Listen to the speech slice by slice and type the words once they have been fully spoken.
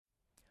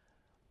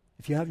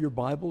If you have your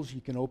Bibles, you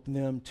can open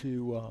them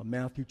to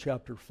Matthew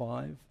chapter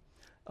 5.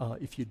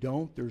 If you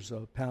don't, there's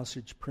a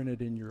passage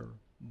printed in your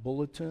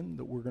bulletin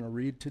that we're going to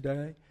read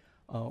today,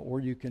 or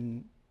you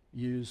can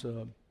use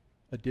a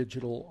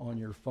digital on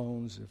your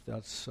phones if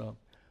that's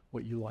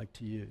what you like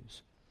to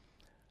use.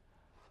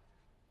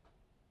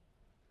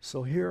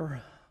 So here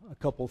are a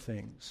couple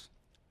things.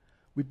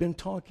 We've been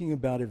talking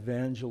about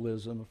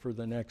evangelism for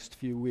the next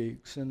few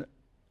weeks, and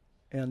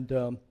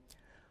the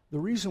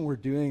reason we're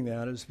doing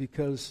that is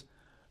because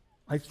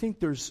I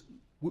think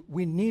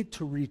we need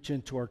to reach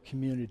into our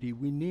community.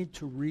 We need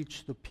to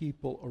reach the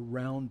people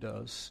around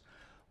us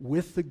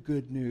with the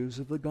good news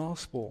of the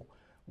gospel.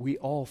 We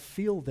all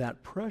feel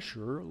that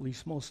pressure, at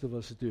least most of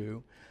us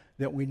do,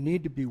 that we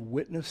need to be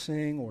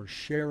witnessing or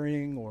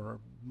sharing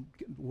or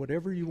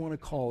whatever you want to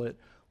call it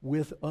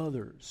with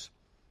others.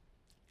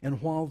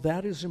 And while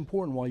that is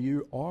important, while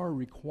you are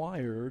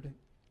required,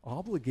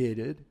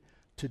 obligated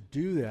to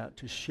do that,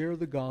 to share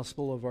the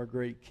gospel of our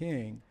great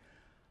King,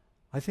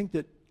 I think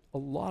that a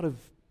lot of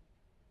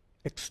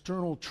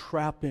external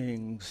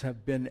trappings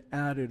have been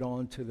added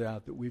onto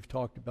that we've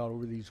talked about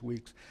over these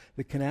weeks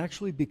that can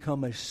actually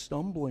become a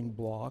stumbling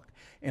block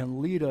and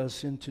lead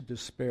us into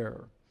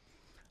despair.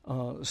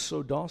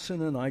 So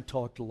Dawson and I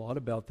talked a lot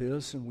about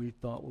this, and we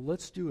thought, well,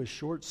 let's do a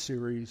short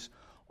series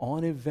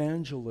on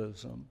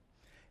evangelism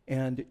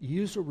and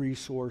use a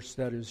resource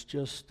that is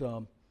just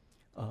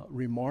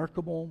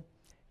remarkable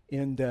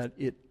in that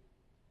it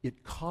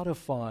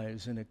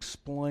codifies and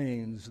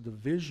explains the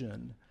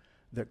vision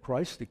that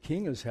Christ the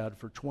King has had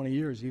for 20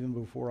 years, even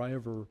before I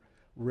ever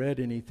read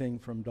anything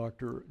from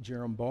Dr.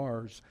 Jerram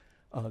Barrs.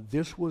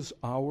 This was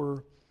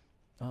our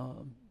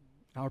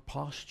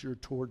posture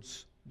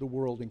towards the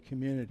world and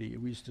community.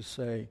 We used to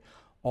say,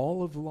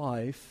 all of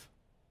life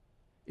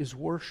is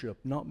worship,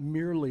 not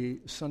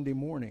merely Sunday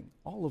morning.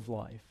 All of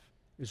life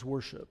is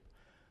worship.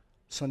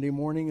 Sunday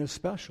morning is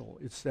special.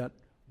 It's that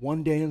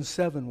one day in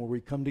 7 where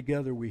we come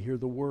together, we hear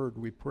the word,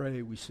 we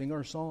pray, we sing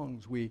our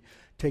songs, we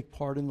take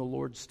part in the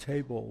Lord's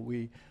table,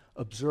 we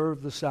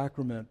observe the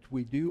sacrament.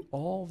 We do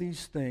all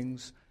these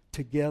things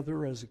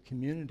together as a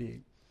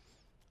community.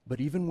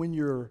 But even when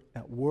you're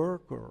at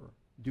work or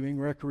doing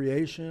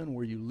recreation,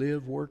 where you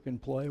live, work,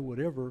 and play,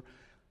 whatever,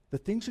 the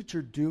things that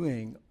you're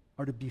doing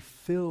are to be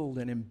filled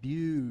and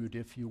imbued,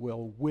 if you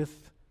will,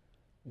 with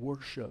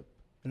worship.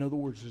 In other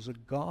words, there's a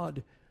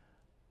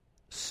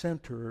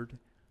God-centered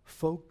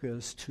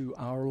focus to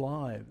our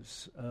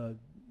lives.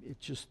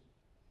 It's just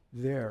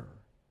there,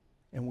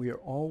 and we are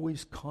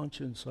always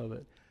conscious of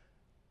it.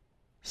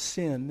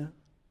 Sin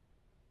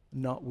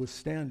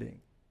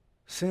notwithstanding.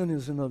 Sin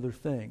is another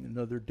thing,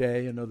 another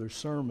day, another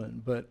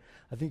sermon, but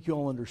I think you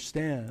all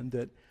understand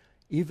that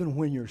even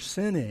when you're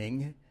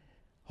sinning,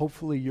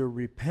 hopefully you're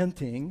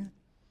repenting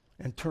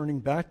and turning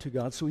back to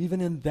God. So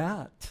even in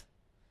that,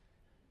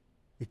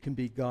 it can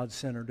be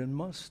God-centered and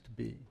must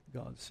be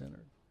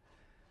God-centered.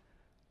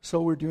 So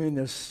we're doing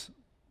this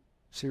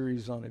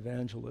series on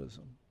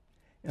evangelism.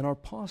 And our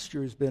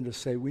posture has been to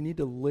say we need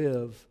to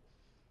live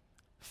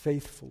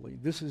faithfully.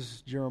 This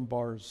is Jerram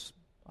Barr's,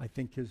 I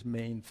think, his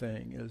main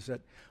thing, is that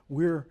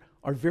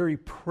our very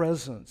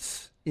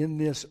presence in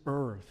this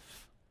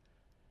earth.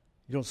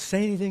 You don't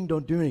say anything,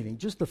 don't do anything.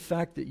 Just the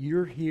fact that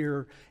you're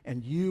here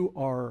and you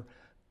are,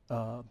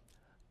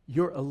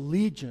 your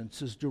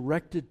allegiance is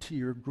directed to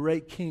your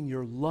great King,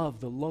 your love,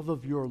 the love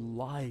of your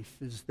life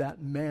is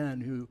that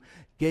man who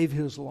gave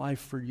his life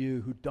for you,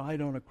 who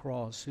died on a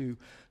cross, who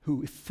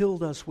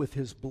filled us with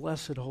his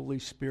blessed Holy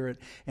Spirit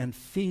and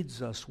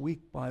feeds us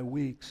week by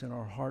week in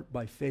our heart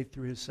by faith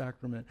through his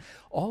sacrament.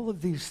 All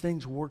of these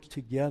things work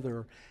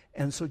together.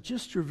 And so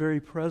just your very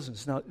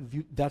presence. Now,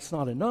 that's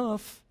not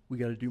enough. We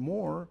got to do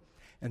more.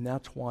 And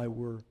that's why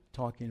we're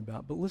talking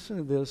about. But listen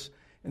to this,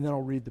 and then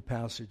I'll read the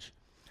passage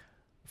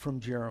from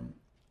Jerram.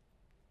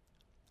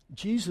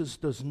 Jesus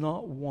does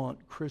not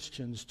want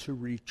Christians to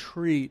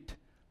retreat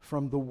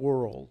from the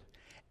world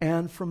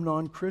and from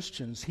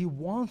non-Christians. He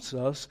wants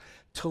us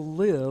to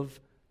live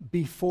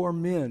before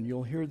men.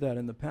 You'll hear that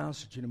in the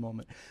passage in a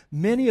moment.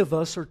 Many of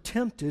us are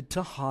tempted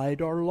to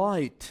hide our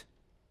light,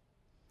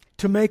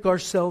 to make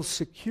ourselves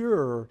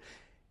secure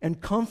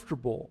and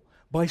comfortable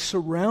by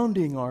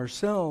surrounding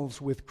ourselves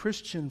with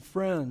Christian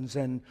friends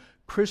and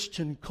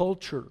Christian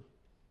culture.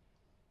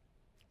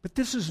 But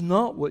this is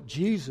not what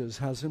Jesus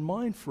has in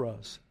mind for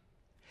us.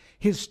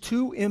 His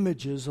two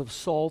images of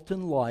salt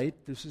and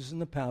light, this is in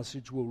the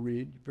passage we'll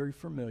read, very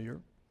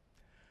familiar.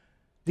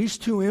 These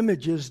two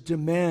images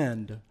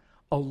demand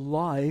a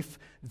life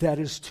that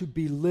is to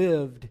be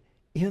lived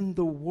in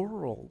the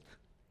world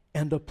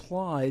and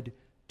applied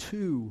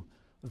to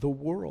the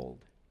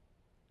world.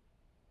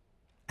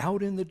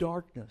 Out in the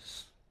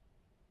darkness,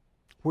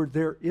 where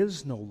there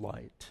is no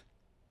light.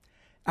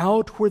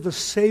 Out where the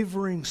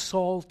savoring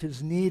salt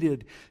is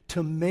needed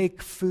to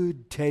make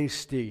food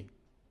tasty.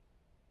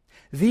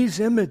 These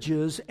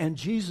images and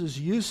Jesus'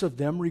 use of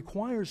them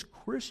requires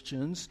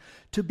Christians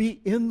to be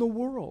in the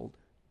world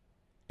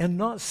and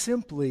not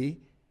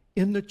simply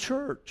in the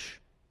church.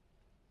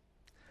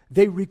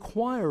 They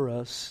require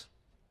us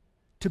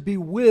to be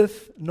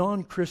with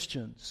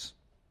non-Christians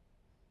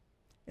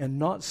and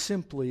not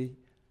simply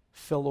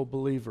fellow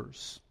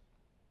believers.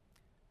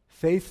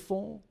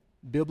 Faithful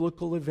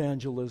biblical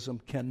evangelism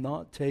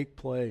cannot take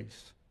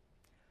place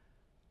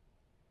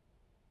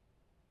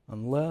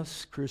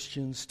unless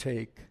Christians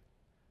take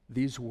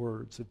these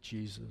words of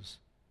Jesus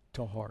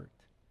to heart.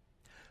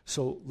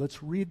 So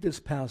let's read this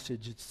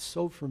passage. It's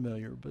so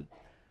familiar, but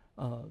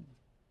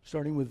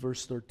starting with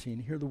verse 13,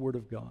 hear the word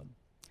of God.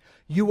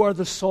 You are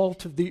the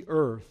salt of the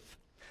earth,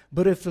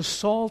 but if the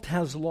salt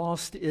has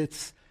lost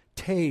its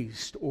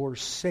taste or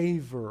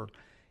savor,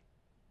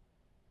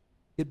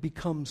 it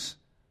becomes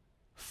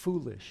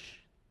foolish,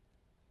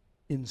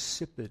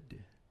 insipid,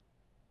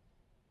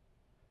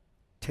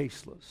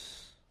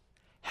 tasteless.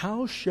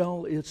 How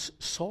shall its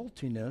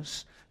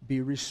saltiness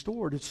be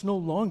restored? It's no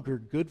longer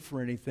good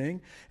for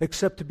anything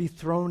except to be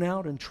thrown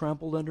out and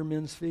trampled under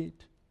men's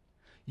feet.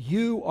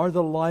 You are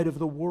the light of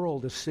the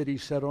world. A city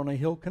set on a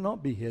hill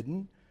cannot be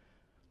hidden,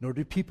 nor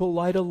do people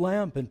light a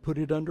lamp and put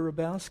it under a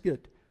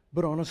basket,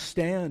 but on a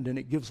stand, and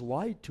it gives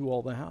light to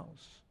all the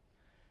house.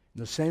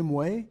 In the same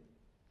way,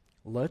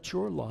 let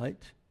your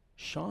light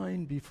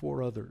shine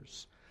before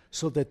others,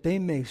 so that they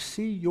may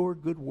see your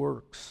good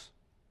works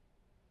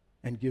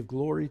and give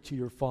glory to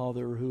your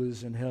Father who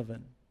is in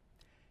heaven.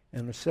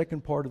 And the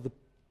second part of the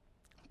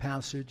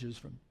passage is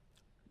from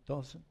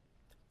Dawson.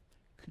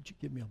 Could you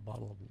give me a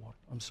bottle of water?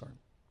 I'm sorry.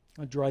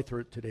 I dry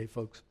throat today,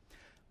 folks.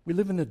 We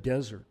live in the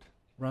desert,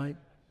 right?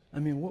 I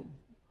mean, what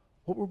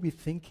were we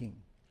thinking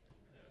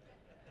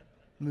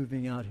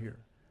moving out here?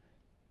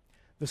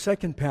 The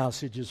second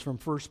passage is from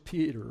 1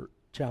 Peter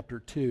chapter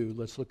 2.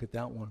 Let's look at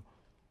that one.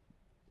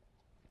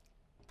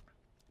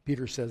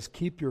 Peter says,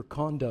 keep your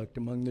conduct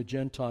among the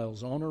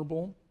Gentiles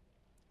honorable,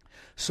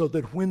 so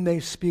that when they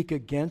speak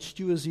against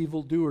you as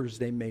evildoers,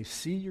 they may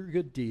see your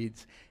good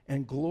deeds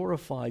and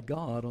glorify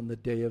God on the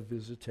day of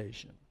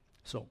visitation.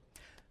 So,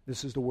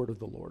 this is the word of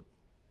the Lord.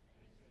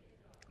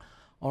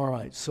 All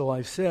right, so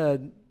I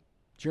said,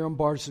 Jerram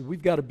Barr says,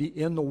 we've got to be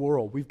in the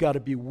world. We've got to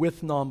be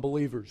with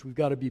non-believers. We've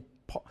got to be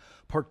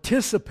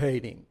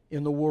participating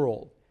in the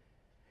world.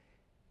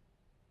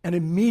 And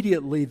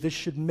immediately, this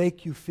should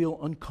make you feel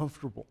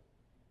uncomfortable.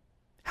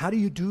 How do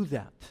you do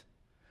that?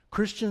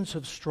 Christians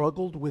have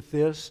struggled with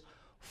this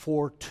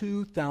for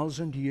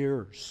 2,000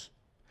 years.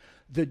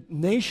 The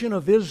nation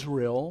of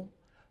Israel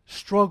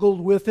struggled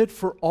with it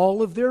for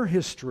all of their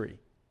history.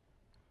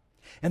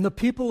 And the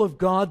people of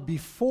God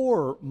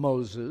before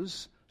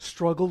Moses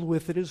struggled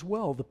with it as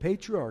well, the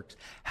patriarchs.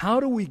 How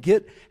do we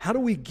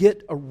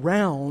get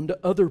around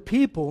other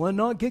people and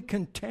not get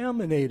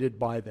contaminated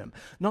by them,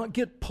 not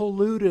get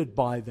polluted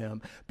by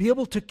them, be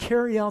able to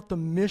carry out the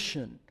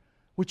mission,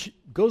 which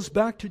goes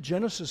back to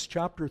Genesis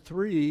chapter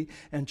 3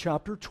 and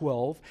chapter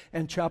 12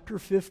 and chapter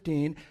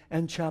 15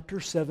 and chapter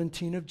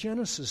 17 of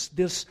Genesis.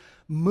 This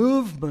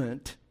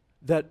movement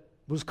that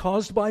was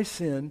caused by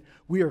sin,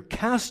 we are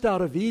cast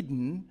out of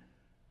Eden,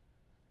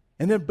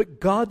 but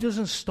God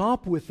doesn't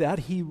stop with that.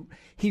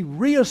 He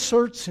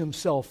reasserts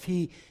himself.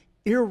 He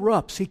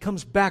erupts. He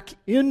comes back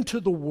into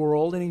the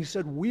world, and he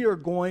said, we are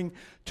going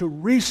to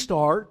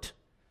restart,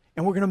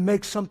 and we're going to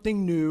make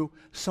something new,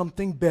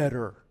 something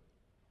better.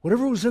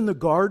 Whatever was in the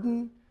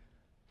garden,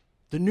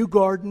 the new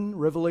garden,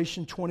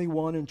 Revelation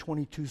 21 and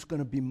 22 is going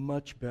to be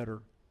much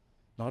better.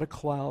 Not a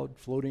cloud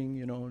floating,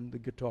 in the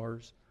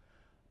guitars.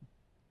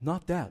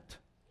 Not that.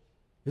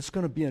 It's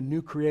going to be a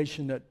new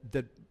creation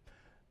that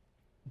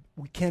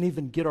we can't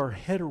even get our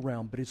head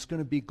around, but it's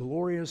going to be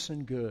glorious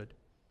and good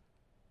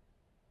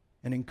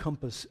and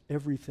encompass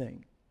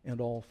everything and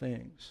all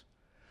things.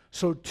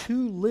 So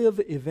to live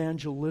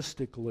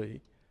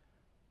evangelistically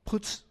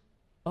puts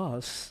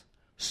us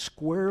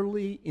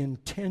squarely in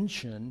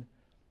tension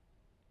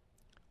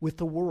with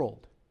the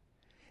world.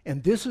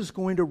 And this is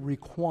going to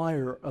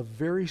require a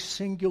very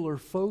singular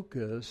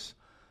focus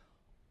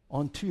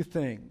on two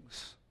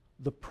things: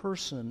 the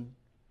person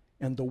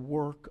and the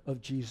work of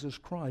Jesus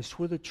Christ.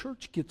 Where the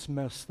church gets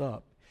messed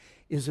up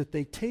is that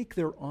they take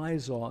their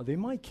eyes off. They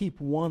might keep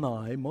one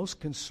eye.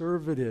 Most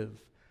conservative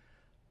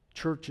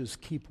churches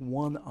keep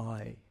one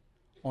eye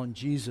on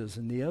Jesus,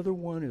 and the other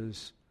one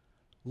is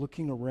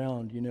looking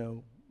around,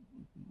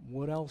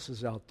 what else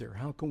is out there?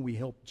 How can we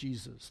help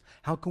Jesus?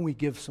 How can we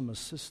give some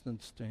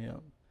assistance to him?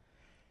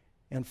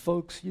 And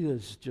folks,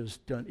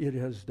 it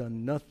has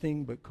done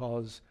nothing but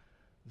cause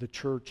the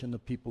church and the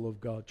people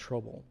of God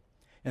trouble.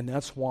 And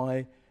that's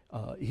why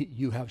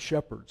you have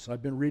shepherds.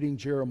 I've been reading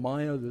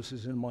Jeremiah. This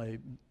is in my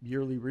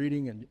yearly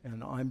reading,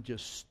 and I'm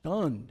just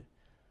stunned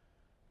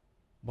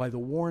by the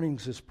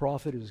warnings this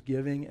prophet is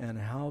giving and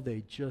how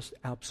they just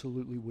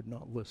absolutely would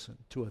not listen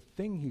to a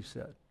thing he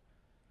said.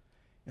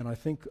 And I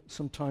think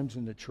sometimes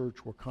in the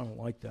church we're kind of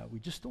like that. We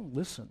just don't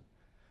listen.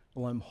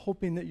 Well, I'm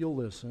hoping that you'll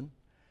listen,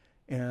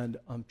 and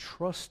I'm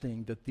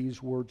trusting that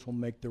these words will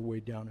make their way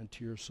down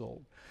into your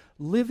soul.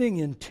 Living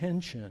in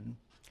tension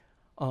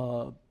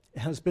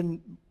has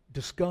been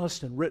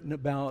discussed and written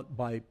about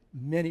by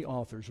many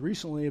authors.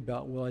 Recently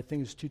I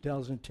think it's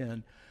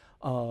 2010,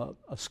 a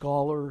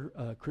scholar,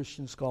 a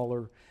Christian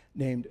scholar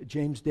named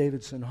James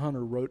Davidson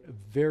Hunter wrote a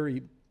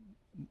very,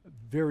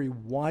 very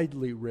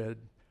widely read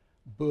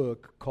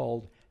book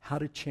called How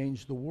to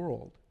Change the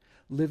World,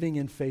 Living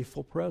in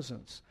Faithful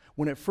Presence.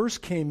 When it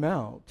first came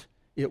out,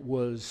 it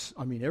was,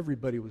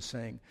 everybody was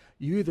saying,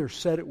 you either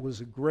said it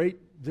was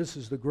this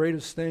is the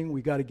greatest thing,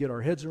 we got to get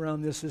our heads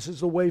around this is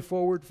the way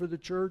forward for the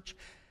church,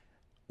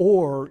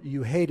 or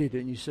you hated it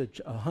and you said,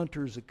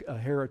 Hunter's a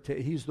heretic,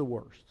 he's the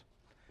worst.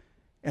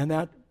 And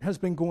that has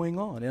been going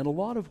on. And a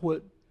lot of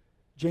what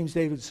James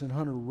Davidson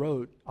Hunter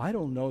wrote, I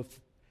don't know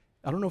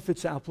if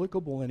it's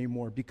applicable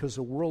anymore because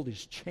the world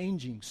is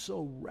changing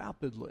so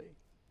rapidly.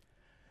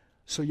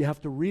 So you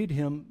have to read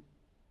him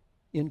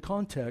in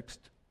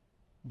context,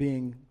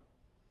 being,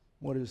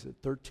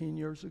 13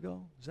 years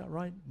ago? Is that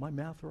right? My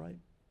math right?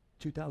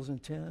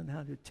 2010,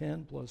 how did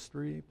 10 plus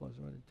 3 plus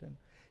 10?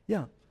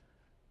 Yeah,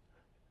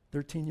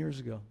 13 years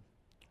ago.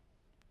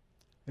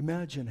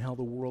 Imagine how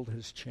the world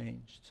has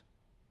changed.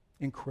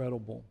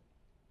 Incredible.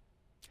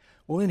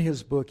 Well, in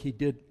his book, he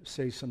did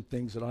say some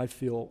things that I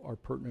feel are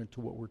pertinent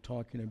to what we're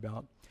talking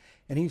about.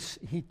 And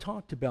he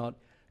talked about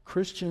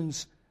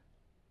Christians'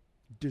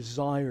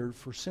 desire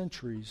for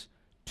centuries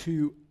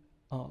to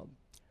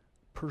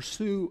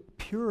pursue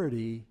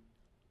purity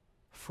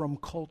from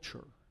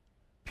culture.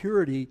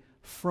 Purity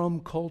from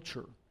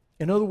culture.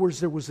 In other words,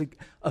 there was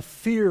a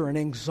fear and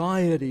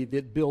anxiety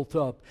that built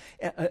up,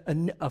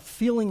 a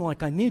feeling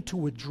like I need to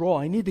withdraw,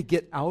 I need to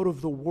get out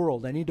of the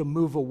world, I need to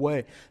move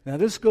away. Now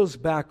this goes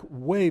back,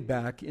 way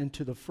back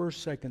into the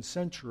 1st, 2nd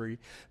century,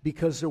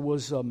 because there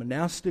was a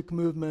monastic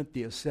movement,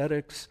 the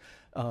ascetics,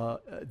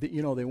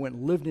 they went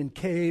and lived in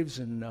caves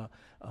and,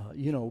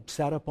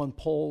 sat up on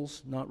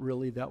poles. Not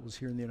really, that was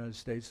here in the United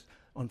States,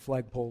 on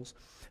flagpoles.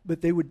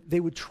 But they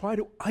would try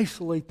to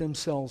isolate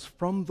themselves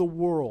from the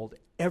world,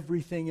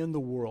 everything in the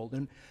world.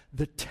 And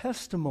the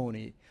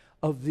testimony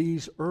of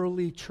these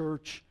early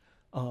church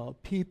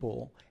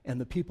people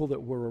and the people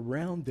that were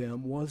around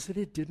them was that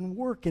it didn't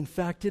work. In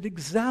fact, it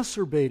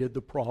exacerbated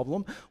the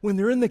problem. When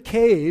they're in the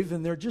cave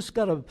and they're just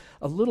got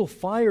a little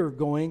fire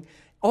going,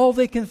 all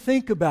they can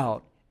think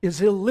about is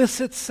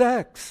illicit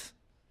sex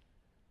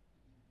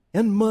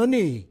and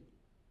money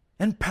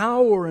and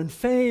power and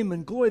fame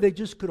and glory. They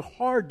just could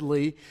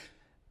hardly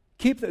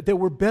keep that. They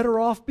were better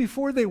off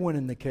before they went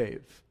in the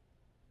cave.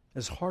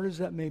 As hard as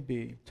that may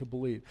be to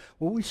believe.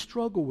 Well, we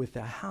struggle with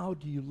that. How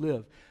do you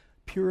live?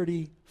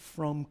 Purity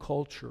from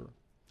culture.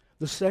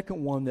 The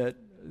second one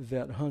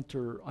that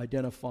Hunter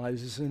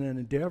identifies is in an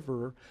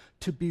endeavor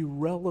to be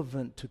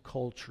relevant to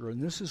culture.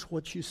 And this is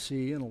what you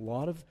see in a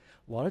lot of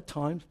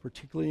times,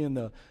 particularly in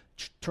the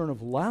turn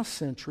of last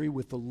century,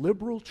 with the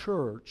liberal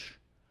church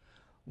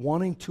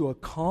wanting to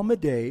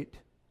accommodate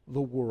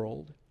the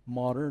world,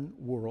 modern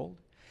world.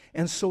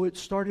 And so it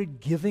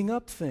started giving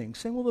up things,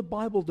 saying, well, the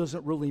Bible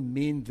doesn't really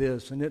mean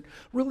this, and it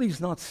really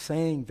is not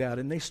saying that.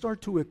 And they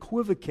start to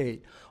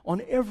equivocate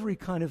on every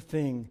kind of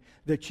thing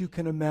that you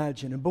can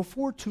imagine. And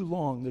before too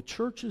long, the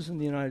churches in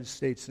the United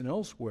States and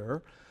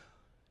elsewhere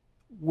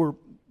were,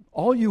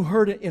 all you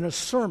heard in a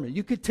sermon,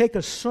 you could take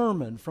a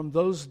sermon from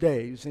those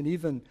days, and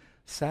even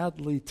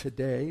sadly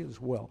today as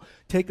well,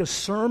 take a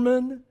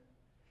sermon,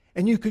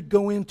 and you could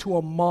go into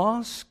a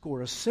mosque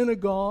or a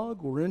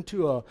synagogue or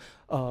into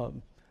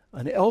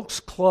an Elks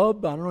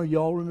Club. I don't know,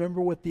 y'all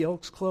remember what the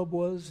Elks Club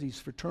was? These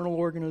fraternal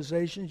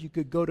organizations. You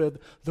could go to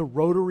the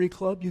Rotary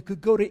Club. You could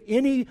go to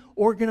any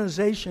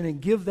organization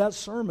and give that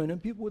sermon,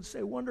 and people would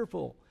say,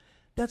 wonderful.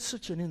 That's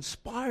such an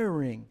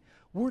inspiring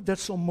word.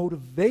 That's so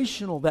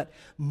motivational. That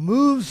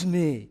moves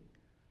me.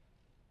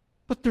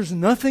 But there's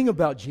nothing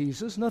about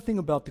Jesus, nothing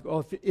about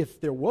if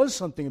there was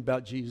something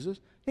about Jesus,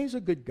 he's a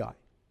good guy.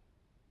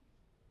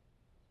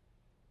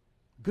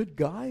 Good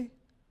guy?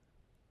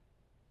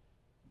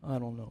 I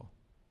don't know.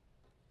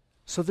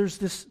 So there's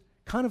this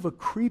kind of a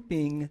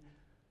creeping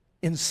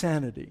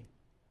insanity.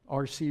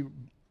 R.C.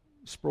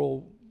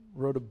 Sproul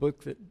wrote a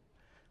book that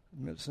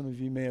some of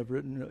you may have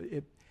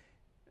written.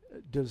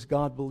 Does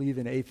God believe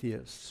in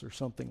atheists or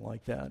something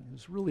like that?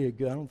 It's really I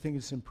don't think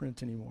it's in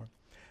print anymore.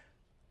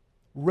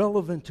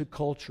 Relevant to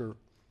culture,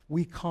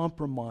 we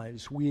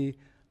compromise, we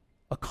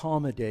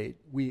accommodate,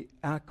 we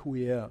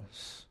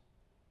acquiesce.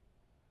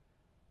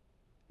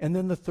 And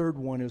then the third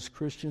one is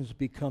Christians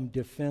become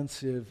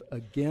defensive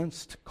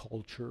against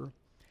culture.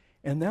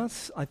 And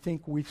that's, I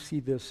think we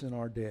see this in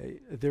our day.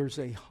 There's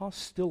a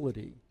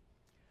hostility,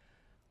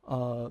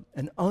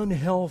 an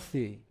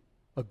unhealthy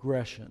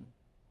aggression,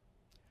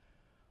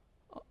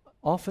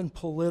 often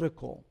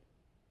political.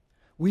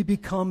 We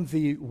become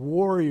the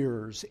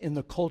warriors in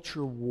the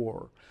culture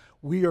war.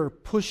 We are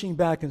pushing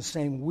back and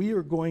saying we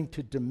are going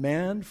to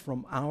demand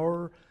from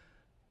our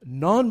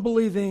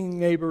non-believing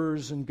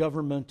neighbors and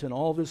government and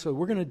all this, so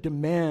we're going to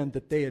demand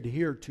that they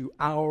adhere to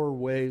our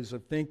ways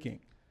of thinking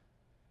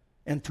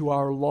and to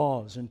our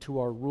laws and to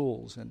our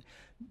rules. And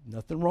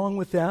nothing wrong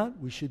with that.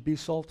 We should be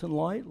salt and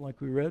light,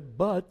 like we read,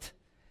 but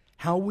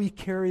how we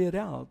carry it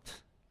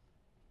out,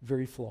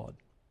 very flawed.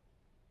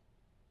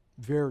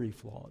 Very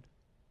flawed.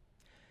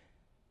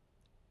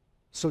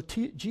 So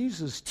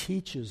Jesus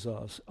teaches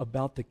us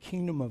about the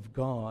kingdom of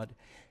God,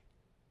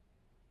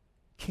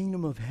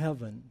 kingdom of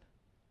heaven,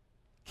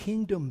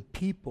 kingdom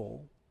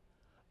people,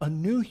 a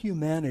new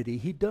humanity.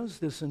 He does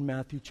this in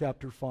Matthew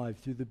chapter 5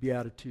 through the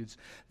Beatitudes.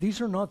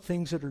 These are not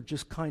things that are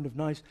just kind of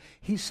nice.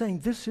 He's saying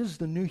this is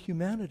the new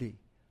humanity.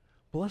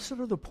 Blessed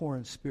are the poor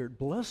in spirit.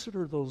 Blessed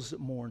are those that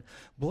mourn.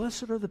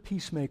 Blessed are the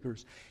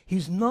peacemakers.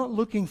 He's not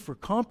looking for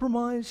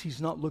compromise. He's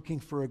not looking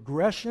for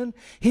aggression.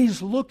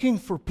 He's looking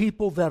for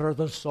people that are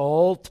the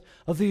salt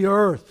of the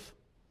earth.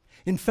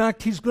 In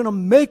fact, he's going to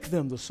make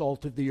them the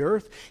salt of the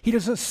earth. He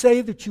doesn't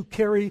say that you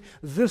carry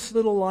this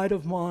little light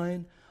of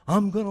mine,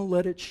 I'm going to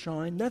let it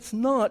shine. That's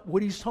not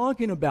what he's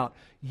talking about.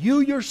 You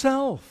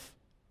yourself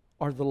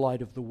are the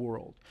light of the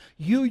world.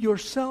 You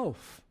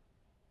yourself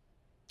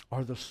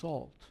are the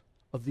salt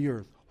of the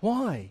earth.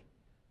 Why?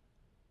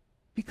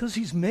 Because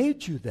he's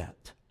made you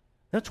that.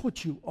 That's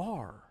what you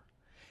are.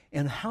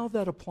 And how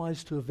that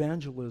applies to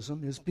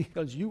evangelism is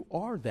because you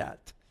are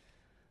that.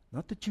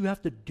 Not that you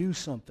have to do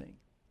something,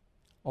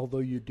 although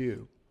you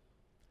do.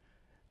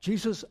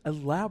 Jesus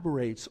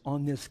elaborates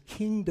on this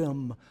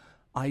kingdom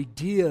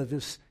idea,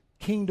 this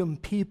kingdom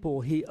people.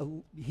 He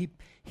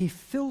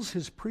fills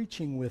his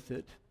preaching with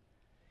it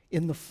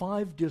in the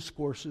 5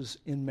 discourses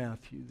in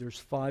Matthew. There's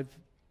 5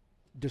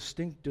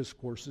 distinct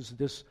discourses.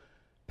 This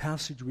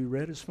passage we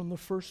read is from the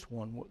first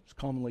one, what's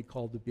commonly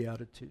called the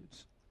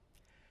Beatitudes.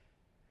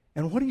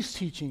 And what he's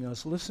teaching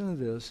us, listen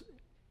to this,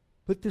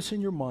 put this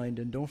in your mind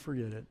and don't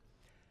forget it.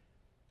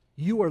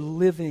 You are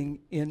living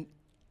in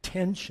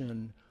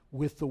tension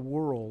with the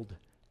world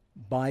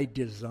by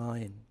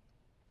design.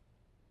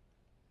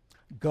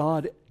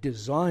 God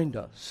designed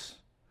us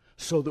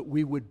so that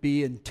we would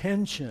be in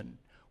tension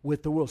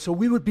with the world, so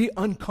we would be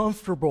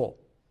uncomfortable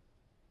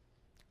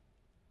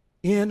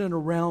in and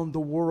around the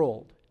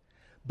world.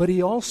 But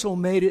he also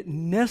made it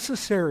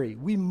necessary.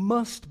 We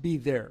must be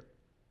there.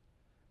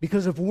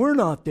 Because if we're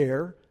not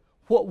there,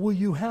 what will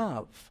you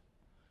have?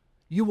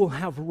 You will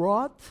have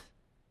rot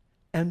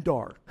and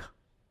dark.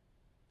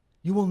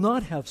 You will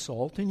not have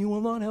salt and you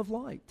will not have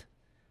light.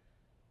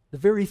 The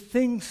very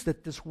things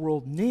that this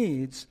world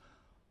needs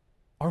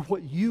are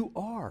what you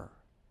are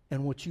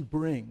and what you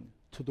bring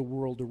to the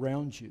world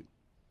around you.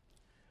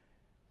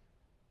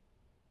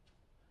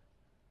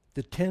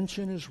 The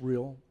tension is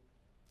real.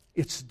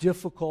 It's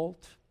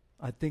difficult.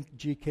 I think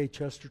G.K.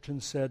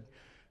 Chesterton said,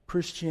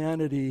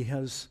 Christianity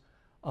has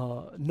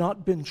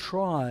not been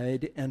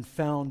tried and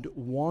found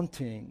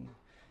wanting.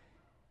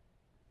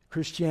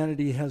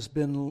 Christianity has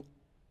been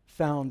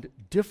found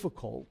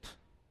difficult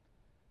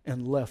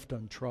and left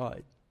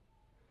untried.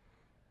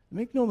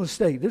 Make no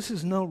mistake, this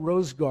is no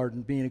rose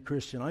garden being a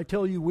Christian. I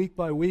tell you week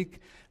by week,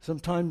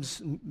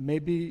 sometimes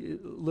maybe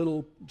a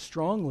little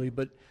strongly,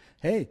 but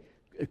hey,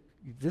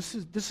 this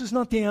is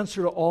not the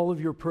answer to all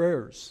of your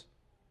prayers.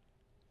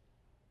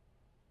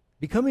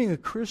 Becoming a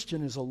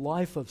Christian is a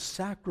life of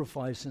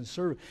sacrifice and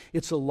service.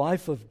 It's a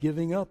life of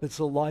giving up. It's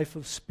a life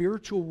of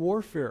spiritual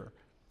warfare.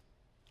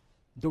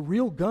 The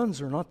real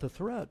guns are not the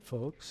threat,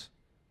 folks.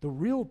 The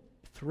real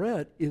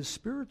threat is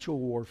spiritual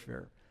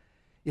warfare.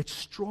 It's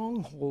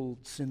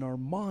strongholds in our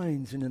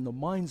minds and in the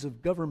minds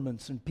of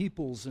governments and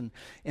peoples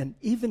and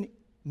even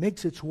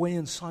makes its way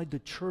inside the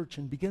church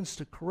and begins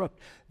to corrupt.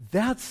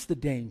 That's the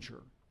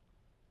danger.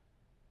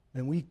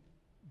 And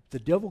the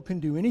devil can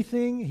do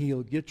anything.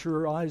 He'll get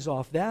your eyes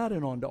off that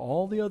and onto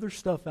all the other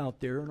stuff out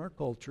there in our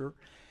culture.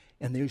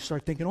 And then you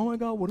start thinking, oh my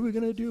God, what are we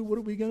going to do? What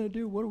are we going to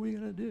do? What are we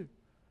going to do?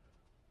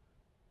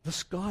 The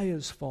sky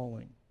is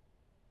falling.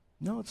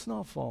 No, it's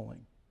not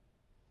falling.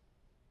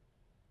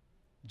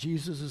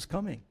 Jesus is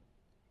coming.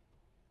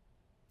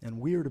 And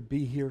we are to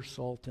be here,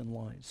 salt and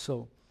light.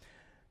 So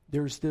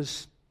there's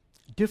this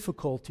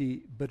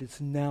difficulty, but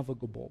it's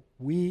navigable.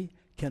 We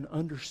can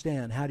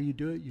understand. How do you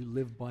do it? You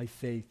live by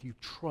faith. You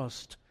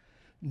trust.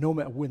 No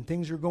matter when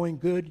things are going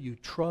good, you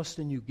trust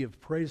and you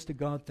give praise to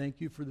God. Thank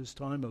you for this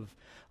time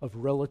of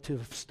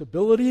relative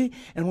stability.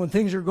 And when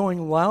things are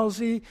going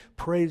lousy,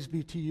 praise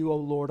be to you, O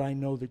Lord. I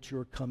know that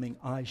you're coming.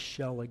 I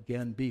shall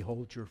again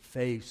behold your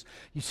face.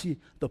 You see,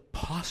 the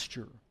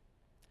posture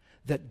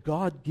that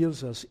God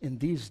gives us in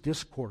these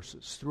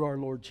discourses through our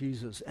Lord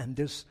Jesus and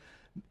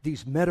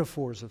these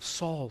metaphors of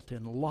salt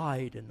and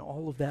light and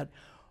all of that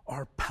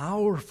are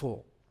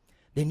powerful.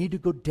 They need to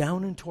go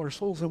down into our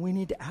souls, and we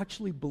need to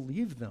actually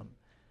believe them.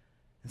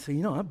 And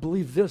say, I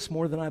believe this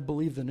more than I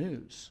believe the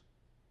news.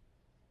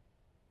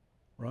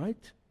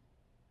 Right?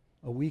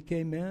 A weak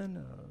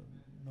amen?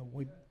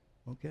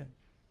 Okay.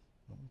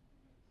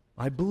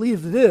 I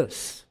believe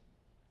this.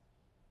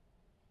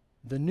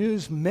 The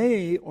news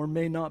may or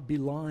may not be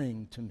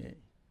lying to me.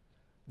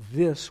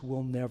 This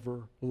will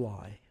never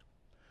lie.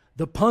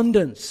 The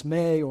pundits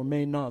may or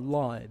may not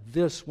lie.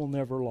 This will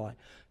never lie.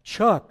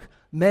 Chuck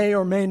may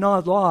or may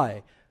not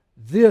lie.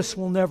 This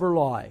will never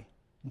lie.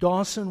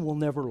 Dawson will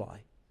never lie.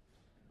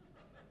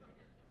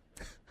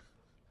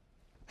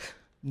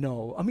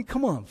 No,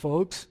 come on,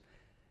 folks.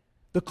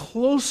 The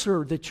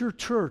closer that your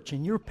church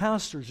and your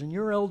pastors and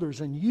your elders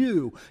and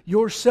you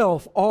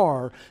yourself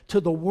are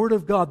to the Word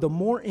of God, the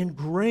more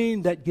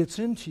ingrained that gets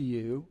into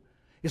you.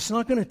 It's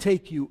not going to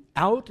take you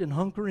out and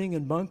hunkering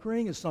and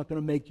bunkering. It's not going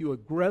to make you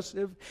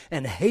aggressive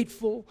and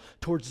hateful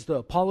towards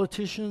the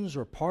politicians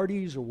or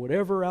parties or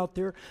whatever out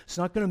there. It's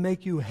not going to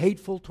make you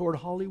hateful toward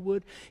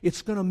Hollywood.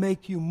 It's going to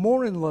make you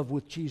more in love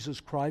with Jesus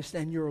Christ,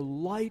 and your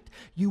light,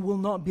 you will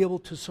not be able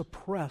to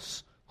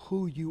suppress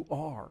who you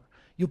are.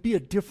 You'll be a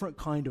different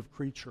kind of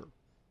creature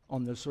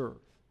on this earth.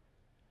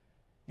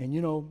 And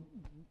you know,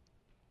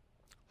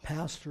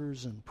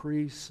 pastors and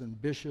priests and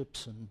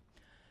bishops and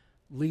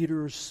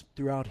leaders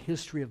throughout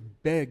history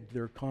have begged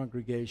their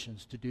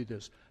congregations to do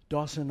this.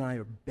 Dawson and I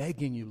are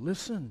begging you,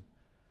 listen,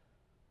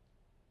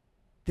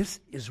 this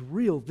is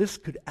real. This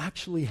could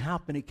actually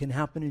happen. It can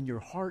happen in your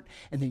heart,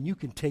 and then you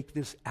can take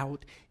this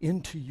out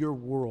into your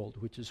world,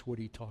 which is what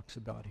he talks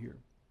about here.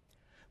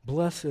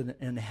 Blessed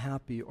and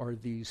happy are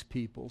these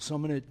people. So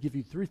I'm going to give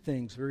you three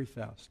things very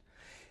fast.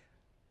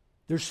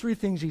 There's three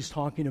things he's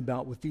talking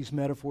about with these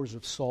metaphors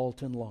of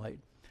salt and light.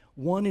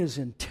 One is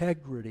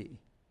integrity,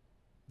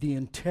 the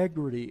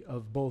integrity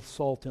of both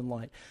salt and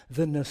light.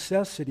 The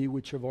necessity,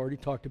 which I've already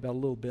talked about a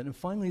little bit. And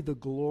finally, the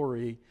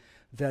glory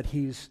that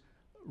he's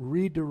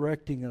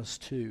redirecting us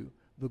to,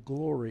 the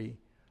glory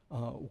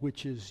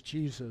which is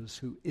Jesus,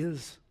 who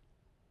is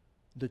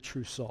the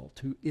true salt,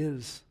 who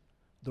is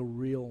the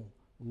real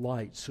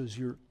light. So as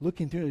you're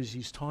looking through it, as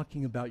he's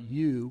talking about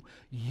you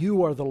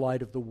are the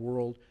light of the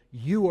world,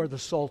 you are the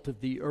salt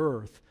of the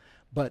earth,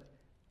 but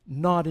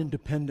not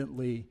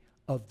independently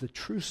of the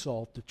true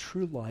salt, the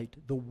true light,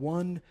 the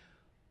one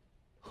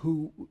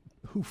who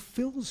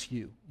fills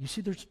you. You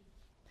see,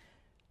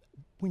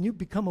 when you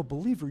become a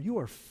believer, you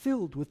are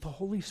filled with the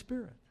Holy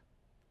Spirit.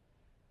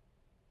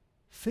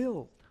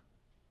 Filled.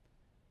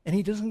 And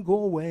he doesn't go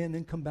away and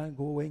then come back,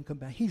 go away and come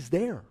back. He's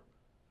there.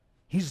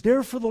 He's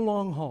there for the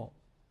long haul.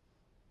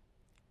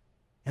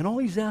 And all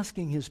he's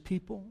asking his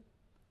people,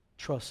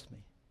 trust me.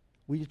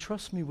 Will you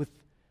trust me with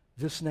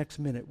this next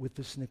minute, with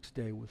this next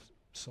day, with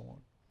so on?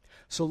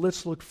 So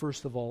let's look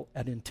first of all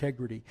at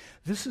integrity.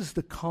 This is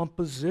the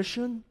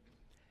composition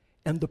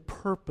and the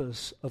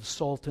purpose of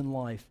salt and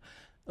light.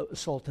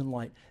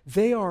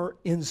 They are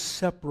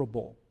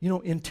inseparable. You know,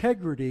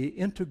 integrity,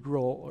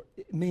 integral,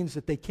 it means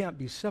that they can't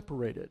be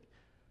separated.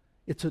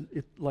 It's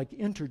like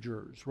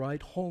integers,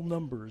 right? Whole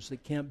numbers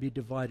that can't be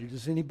divided.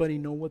 Does anybody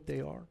know what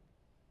they are?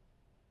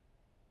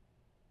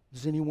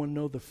 Does anyone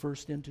know the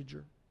first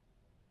integer?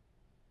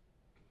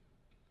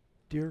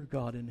 Dear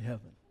God in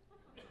heaven.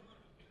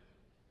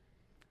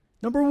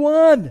 Number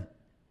one.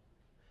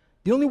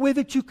 The only way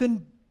that you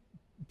can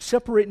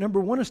separate number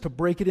one is to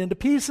break it into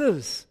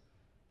pieces.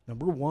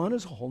 Number one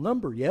is a whole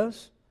number,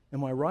 yes?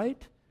 Am I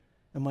right?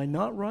 Am I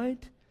not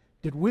right?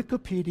 Did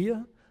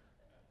Wikipedia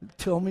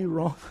tell me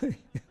wrong?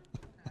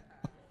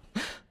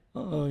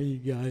 Oh, you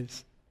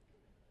guys.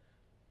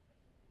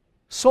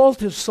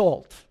 Salt is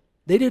salt.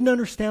 They didn't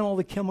understand all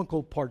the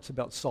chemical parts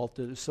about salt,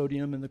 the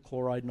sodium and the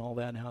chloride and all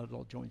that, and how it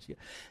all joins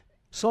together.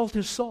 Salt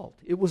is salt.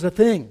 It was a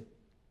thing.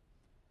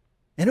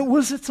 And it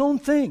was its own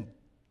thing.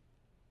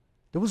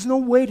 There was no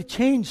way to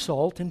change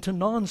salt into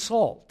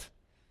non-salt.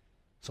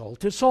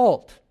 Salt is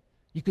salt.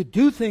 You could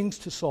do things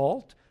to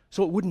salt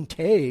so it wouldn't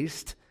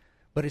taste,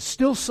 but it's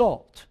still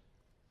salt.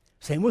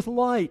 Same with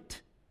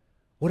light.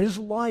 What is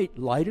light?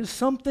 Light is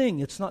something.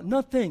 It's not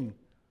nothing.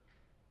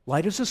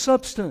 Light is a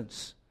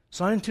substance.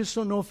 Scientists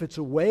don't know if it's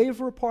a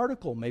wave or a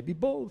particle. Maybe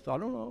both. I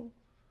don't know.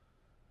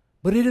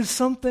 But it is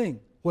something.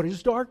 What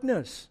is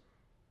darkness?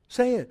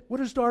 Say it. What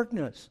is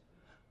darkness?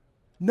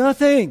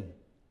 Nothing.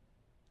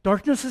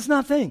 Darkness is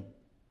nothing.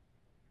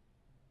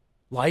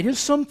 Light is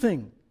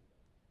something.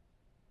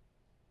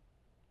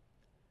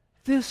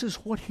 This is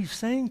what he's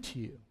saying to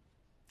you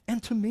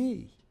and to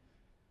me.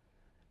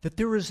 That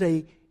there is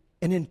an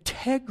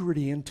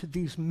integrity into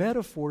these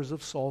metaphors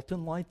of salt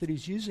and light that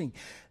he's using.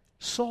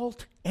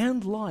 Salt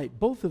and light,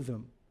 both of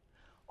them,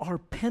 are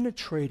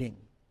penetrating.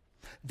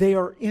 They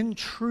are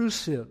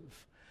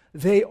intrusive.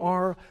 They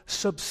are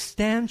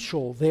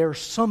substantial. They are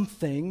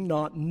something,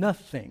 not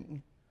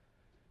nothing.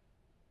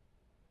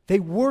 They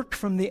work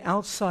from the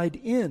outside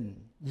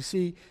in. You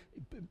see,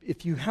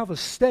 if you have a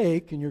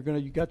steak and you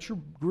got your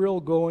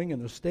grill going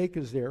and the steak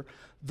is there,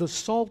 the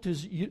salt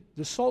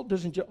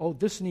doesn't just,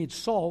 this needs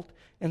salt,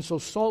 and so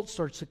salt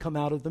starts to come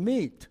out of the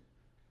meat.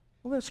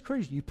 Well, that's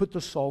crazy. You put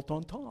the salt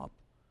on top.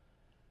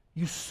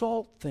 You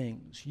salt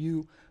things.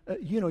 You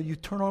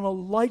turn on a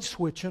light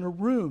switch in a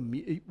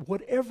room,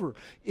 whatever.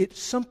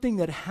 It's something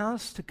that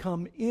has to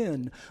come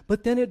in,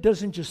 but then it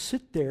doesn't just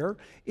sit there.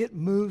 It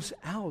moves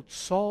out.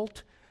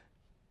 Salt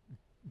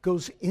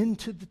goes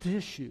into the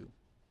tissue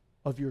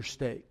of your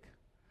steak.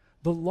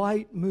 The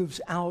light moves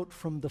out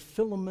from the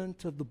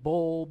filament of the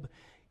bulb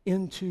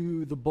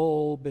into the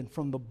bulb, and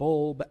from the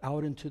bulb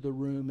out into the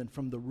room, and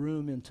from the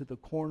room into the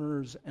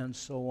corners, and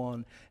so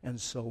on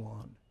and so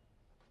on.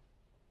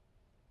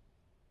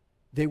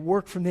 They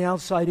work from the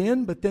outside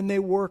in, but then they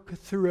work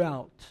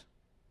throughout.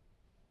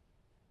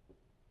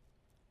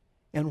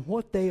 And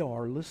what they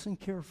are, listen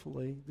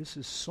carefully, this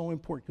is so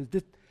important,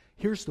 because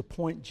here's the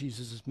point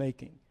Jesus is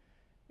making.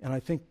 And I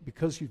think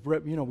because you've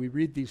read, we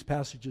read these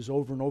passages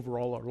over and over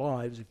all our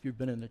lives, if you've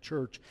been in the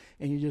church,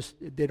 and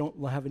they don't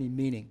have any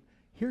meaning.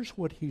 Here's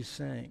what he's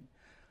saying.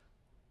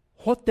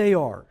 What they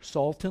are,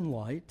 salt and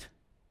light,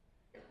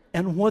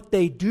 and what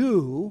they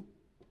do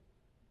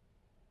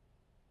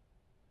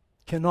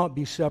cannot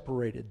be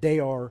separated. They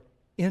are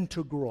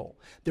integral.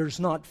 There's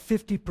not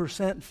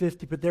 50%,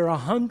 50, but they're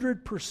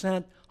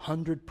 100%,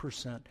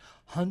 100%,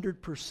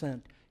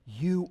 100%.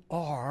 You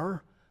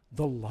are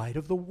the light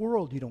of the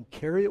world. You don't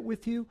carry it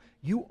with you.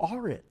 You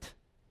are it.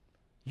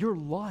 Your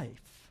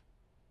life.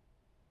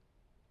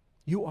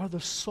 You are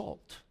the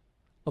salt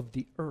of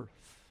the earth.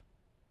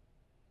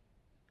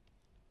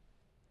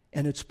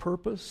 And its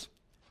purpose,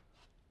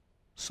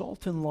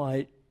 salt and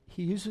light,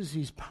 he uses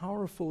these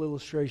powerful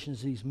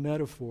illustrations, these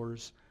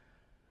metaphors.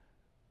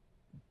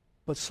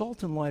 But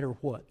salt and light are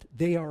what?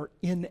 They are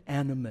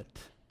inanimate.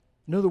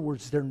 In other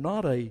words, they're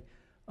not a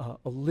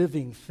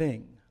living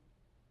thing.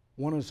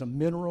 One is a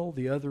mineral,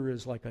 the other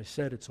is, like I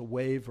said, it's a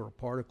wave or a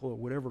particle or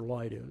whatever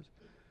light is.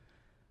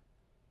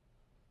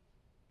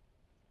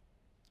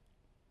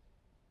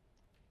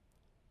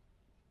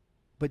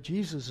 But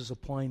Jesus is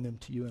applying them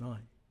to you and I.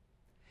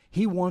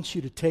 He wants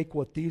you to take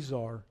what these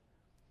are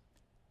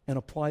and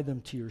apply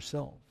them to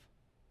yourself.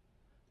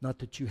 Not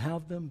that you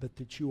have them, but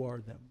that you are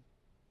them.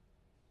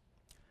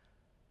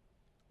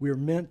 We are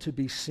meant to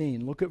be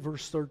seen. Look at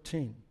verse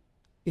 13.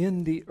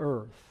 In the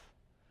earth,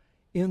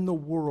 in the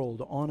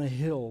world, on a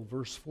hill,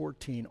 verse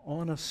 14,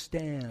 on a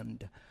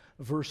stand,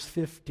 verse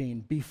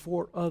 15,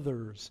 before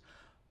others,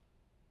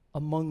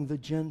 among the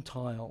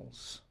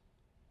Gentiles,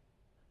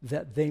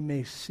 that they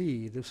may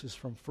see. This is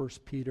from 1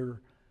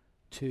 Peter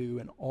 2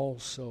 and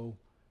also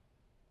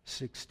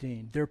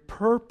 16. Their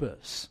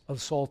purpose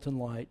of salt and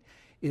light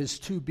is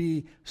to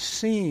be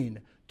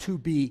seen, to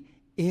be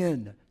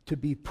in, to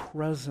be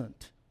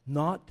present,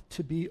 not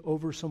to be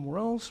over somewhere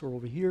else or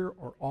over here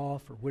or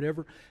off or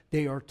whatever.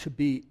 They are to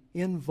be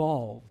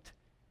involved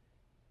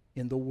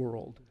in the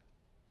world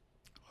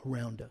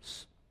around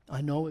us.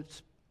 I know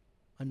it's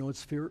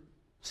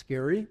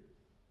scary.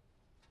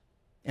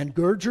 And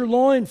gird your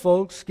loin,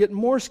 folks, getting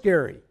more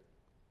scary.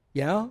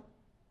 Yeah?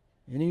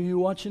 Any of you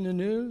watching the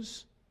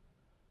news?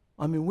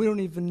 I mean, we don't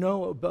even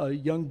know. A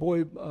young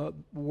boy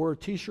wore a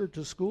T-shirt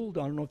to school.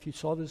 I don't know if you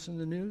saw this in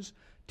the news.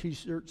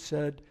 T-shirt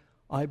said,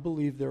 "I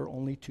believe there are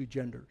only two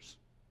genders."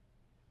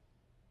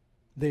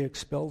 They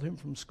expelled him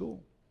from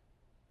school.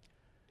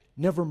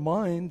 Never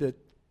mind that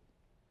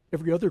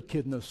every other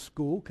kid in the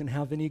school can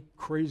have any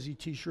crazy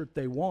T-shirt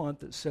they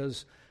want that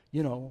says,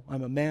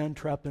 I'm a man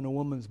trapped in a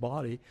woman's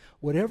body.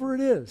 Whatever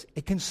it is,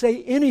 it can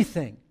say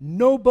anything.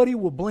 Nobody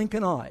will blink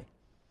an eye.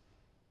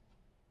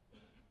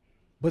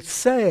 But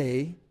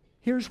say,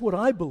 here's what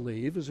I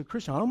believe as a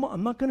Christian.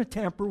 I'm not going to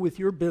tamper with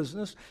your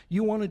business.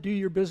 You want to do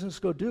your business,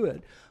 go do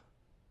it.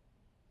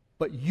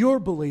 But your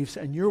beliefs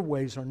and your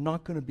ways are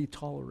not going to be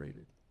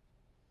tolerated.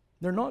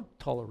 They're not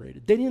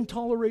tolerated. They didn't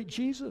tolerate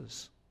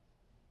Jesus.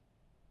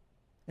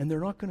 And they're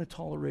not going to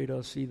tolerate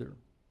us either.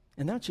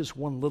 And that's just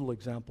one little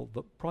example,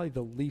 but probably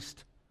the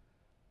least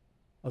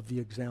of the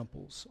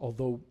examples,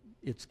 although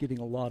it's getting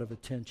a lot of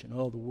attention.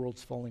 Oh, the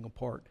world's falling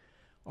apart.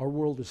 Our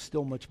world is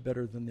still much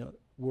better than the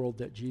world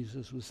that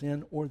Jesus was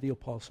in or the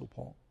Apostle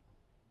Paul.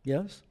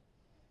 Yes?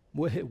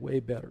 Way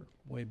better.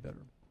 Way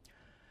better.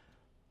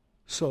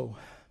 So,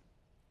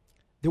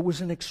 there was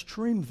an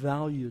extreme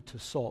value to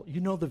salt. You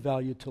know the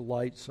value to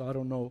light, so I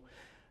don't know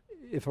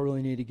if I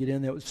really need to get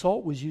in there.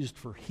 Salt was used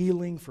for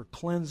healing, for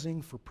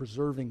cleansing, for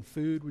preserving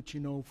food, which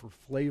for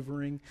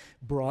flavoring,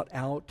 brought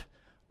out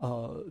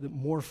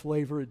more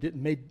flavor. It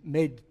made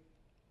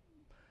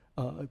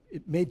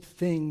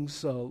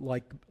things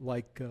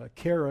like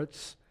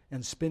carrots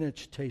and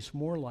spinach taste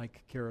more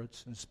like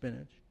carrots and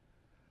spinach.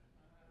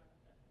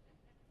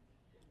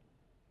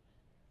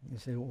 You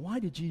say, well, why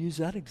did you use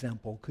that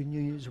example? Couldn't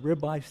you use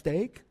ribeye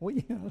steak? Well,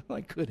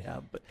 I could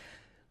have, but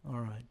all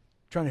right.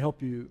 Trying to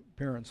help you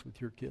parents with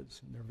your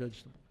kids and their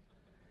vegetables.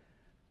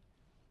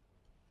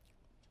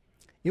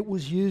 It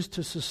was used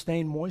to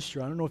sustain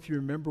moisture. I don't know if you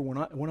remember when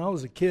I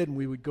was a kid and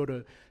we would go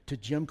to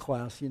gym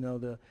class, I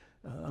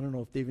don't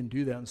know if they even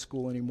do that in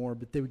school anymore,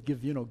 but they would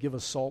give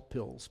us salt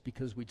pills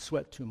because we'd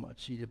sweat too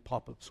much. You'd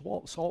pop a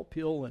salt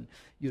pill and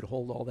you'd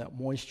hold all that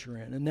moisture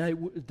in.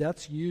 And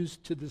that's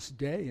used to this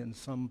day in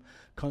some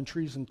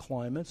countries and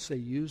climates. They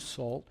use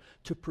salt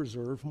to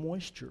preserve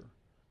moisture.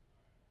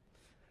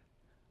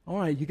 All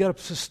right, you got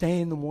to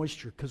sustain the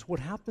moisture, because what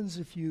happens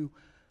if you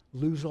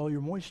lose all your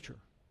moisture?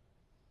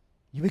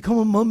 You become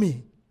a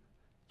mummy.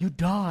 You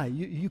die.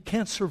 You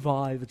can't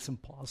survive. It's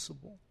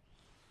impossible.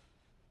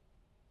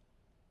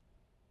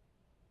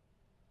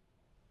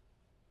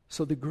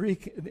 So the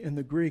Greek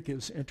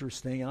is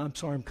interesting. I'm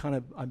sorry,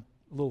 I'm a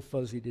little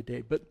fuzzy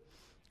today, but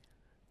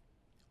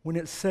when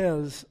it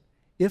says,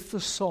 if the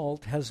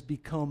salt has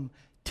become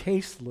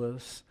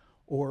tasteless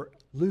or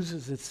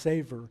loses its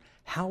savor,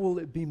 how will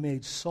it be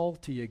made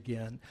salty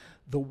again?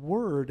 The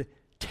word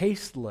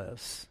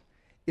tasteless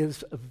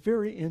is a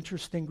very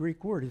interesting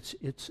Greek word.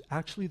 It's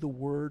actually the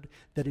word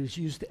that is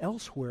used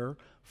elsewhere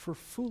for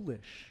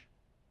foolish.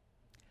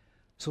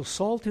 So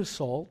salt is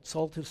salt.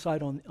 Salt is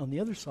side on the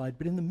other side.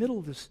 But in the middle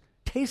of this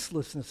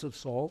tastelessness of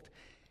salt,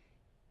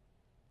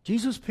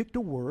 Jesus picked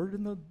a word,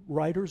 and the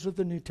writers of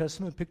the New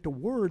Testament picked a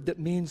word that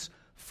means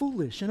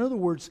foolish. In other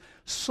words,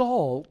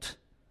 salt,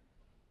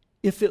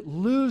 if it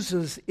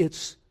loses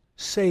its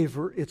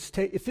savor,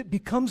 if it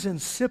becomes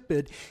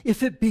insipid,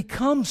 if it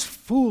becomes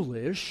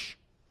foolish,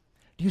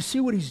 do you see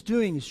what he's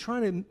doing? He's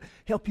trying to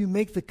help you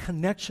make the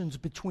connections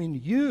between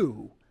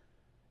you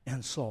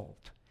and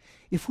salt.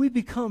 If we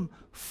become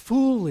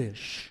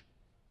foolish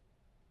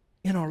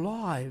in our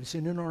lives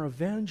and in our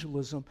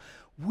evangelism,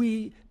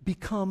 we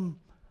become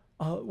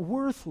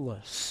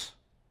worthless.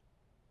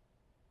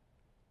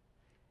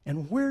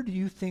 And where do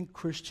you think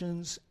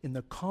Christians, in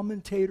the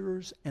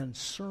commentators and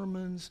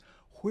sermons,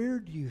 where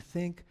do you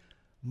think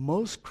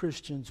most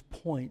Christians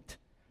point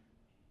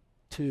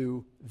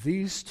to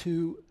these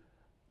two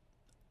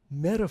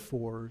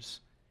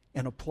metaphors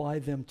and apply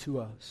them to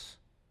us?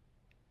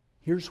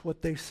 Here's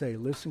what they say.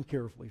 Listen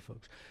carefully,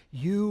 folks.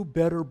 You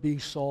better be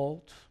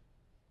salt,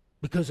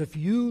 because if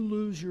you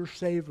lose your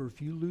savor,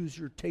 if you lose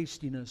your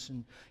tastiness,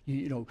 and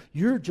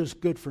you're just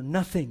good for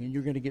nothing, and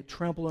you're going to get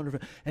trampled under.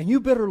 And you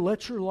better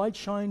let your light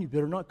shine. You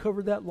better not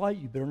cover that light.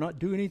 You better not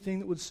do anything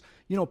that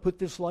would, put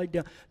this light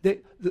down.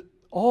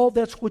 All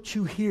that's what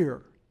you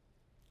hear.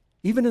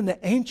 Even in the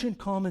ancient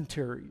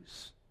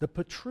commentaries, the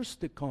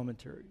patristic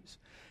commentaries,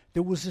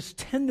 there was this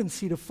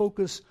tendency to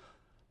focus,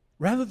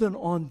 rather than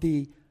on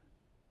the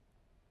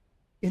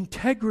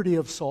integrity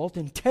of salt,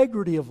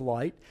 integrity of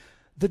light,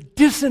 the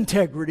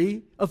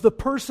disintegrity of the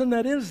person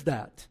that is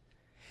that.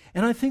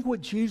 And I think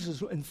what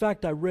Jesus, in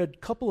fact, I read a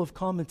couple of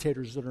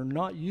commentators that are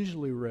not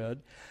usually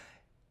read,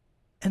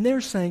 and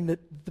they're saying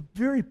that the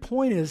very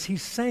point is,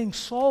 he's saying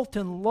salt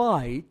and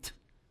light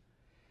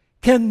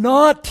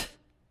cannot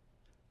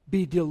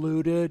be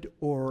diluted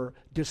or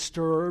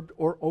disturbed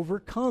or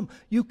overcome.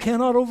 You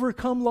cannot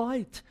overcome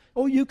light.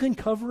 Oh, you can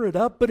cover it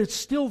up, but it's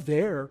still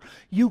there.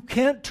 You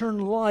can't turn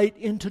light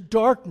into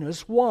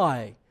darkness.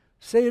 Why?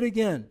 Say it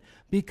again.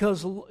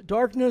 Because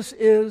darkness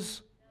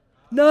is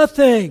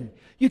nothing.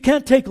 You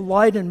can't take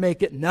light and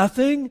make it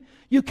nothing.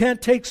 You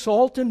can't take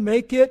salt and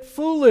make it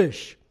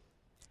foolish.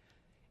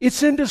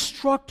 It's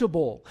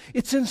indestructible.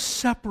 It's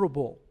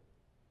inseparable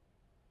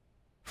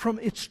from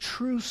its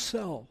true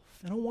self.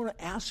 And I want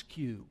to ask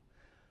you,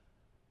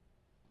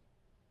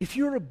 if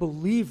you're a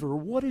believer,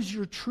 what is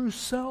your true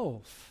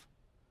self?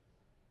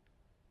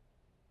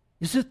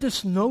 Is it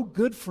this no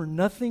good for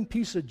nothing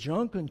piece of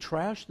junk and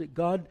trash that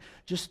God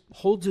just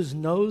holds his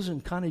nose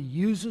and kind of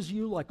uses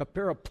you like a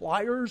pair of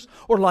pliers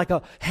or like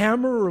a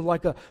hammer or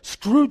like a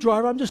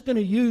screwdriver? I'm just going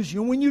to use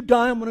you, and when you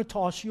die, I'm going to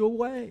toss you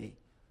away.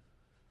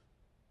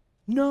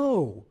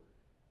 No.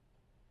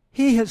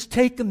 He has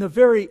taken the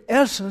very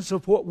essence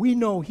of what we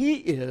know he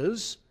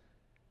is,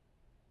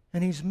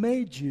 and he's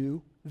made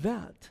you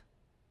that.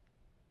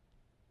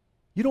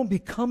 You don't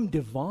become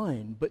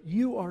divine, but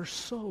you are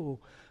so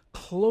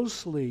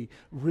closely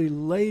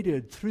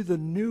related through the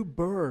new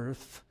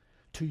birth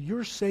to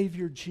your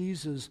Savior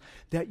Jesus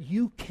that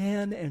you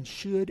can and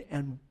should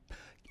and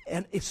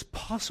it's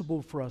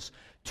possible for us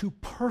to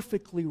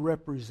perfectly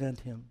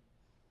represent him.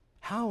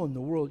 How in the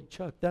world,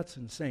 Chuck, that's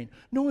insane.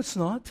 No, it's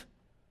not.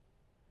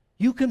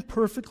 You can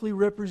perfectly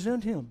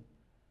represent him.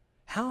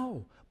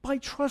 How? By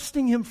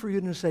trusting him, for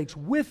goodness sakes,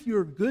 with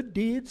your good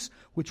deeds,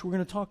 which we're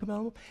going to talk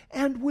about,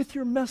 and with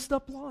your messed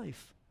up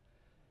life.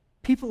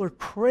 People are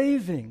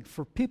craving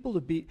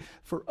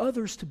for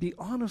others to be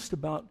honest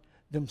about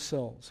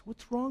themselves.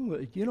 What's wrong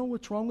with it? You know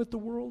what's wrong with the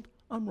world?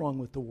 I'm wrong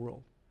with the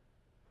world.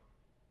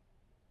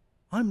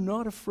 I'm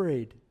not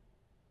afraid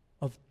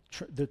of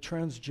the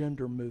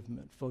transgender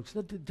movement, folks.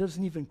 That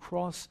doesn't even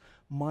cross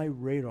my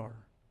radar.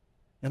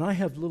 And I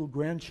have little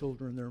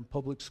grandchildren, they're in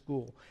public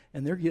school,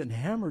 and they're getting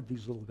hammered,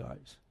 these little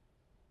guys.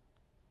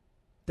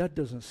 That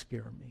doesn't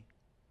scare me.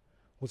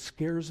 What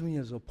scares me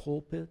is a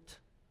pulpit,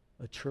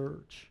 a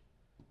church,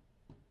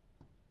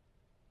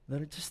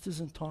 that it just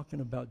isn't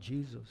talking about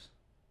Jesus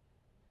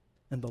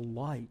and the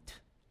light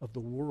of the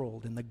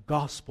world and the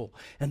gospel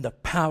and the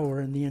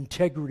power and the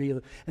integrity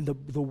and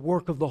the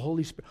work of the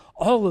Holy Spirit.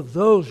 All of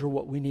those are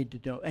what we need to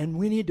do. And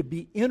we need to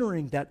be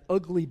entering that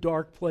ugly,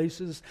 dark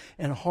places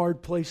and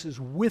hard places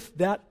with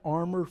that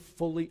armor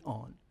fully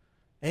on.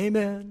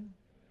 Amen?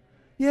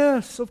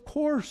 Yes, of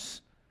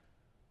course.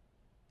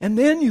 And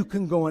then you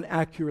can go and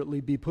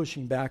accurately be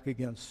pushing back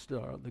against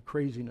the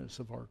craziness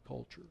of our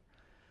culture.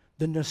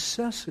 The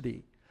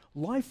necessity.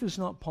 Life is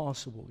not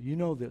possible, you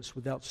know this,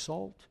 without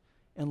salt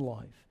and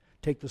life.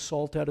 Take the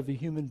salt out of a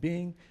human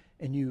being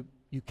and you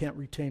can't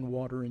retain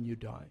water and you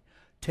die.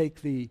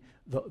 Take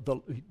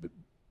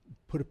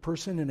put a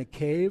person in a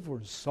cave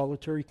or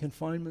solitary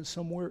confinement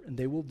somewhere and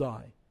they will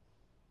die.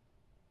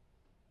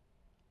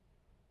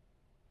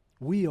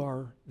 We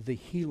are the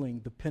healing,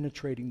 the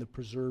penetrating, the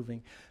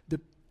preserving.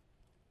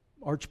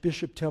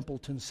 Archbishop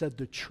Templeton said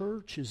the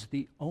church is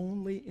the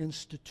only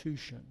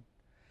institution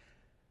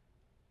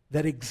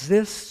that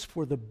exists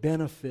for the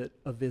benefit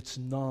of its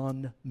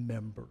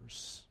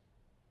non-members.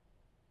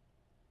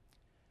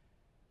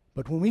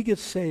 But when we get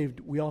saved,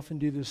 we often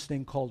do this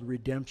thing called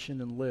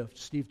redemption and lift.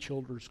 Steve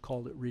Childers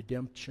called it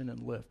redemption and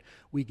lift.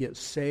 We get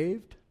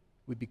saved,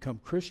 we become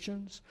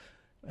Christians,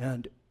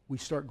 and we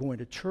start going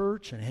to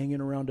church and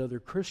hanging around other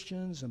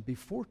Christians, and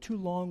before too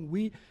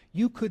long,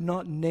 you could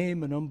not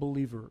name an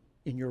unbeliever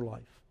in your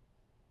life.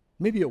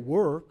 Maybe at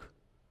work.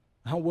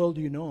 How well do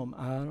you know them?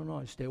 I don't know.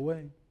 I stay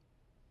away.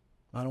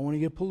 I don't want to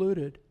get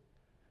polluted.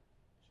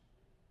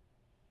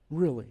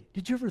 Really?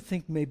 Did you ever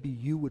think maybe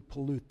you would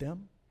pollute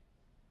them?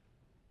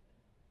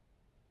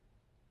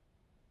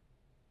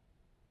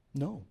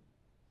 No.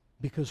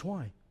 Because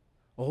why?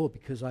 Oh,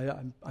 because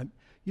I'm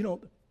you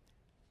know,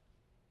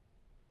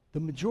 the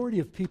majority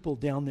of people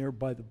down there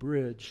by the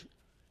bridge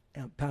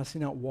and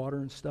passing out water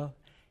and stuff,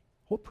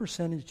 what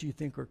percentage do you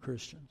think are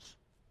Christians?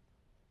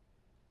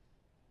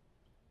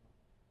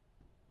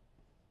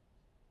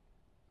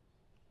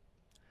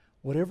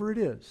 Whatever it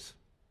is,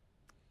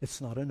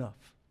 it's not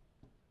enough.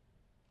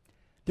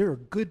 There are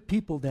good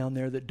people down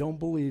there that don't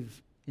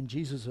believe in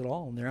Jesus at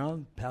all, and they're out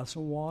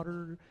passing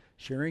water,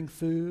 sharing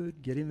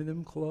food, getting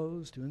them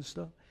clothes, doing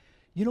stuff.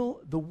 You know,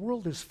 the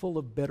world is full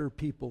of better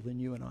people than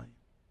you and I.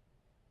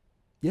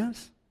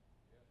 Yes?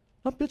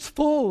 It's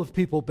full of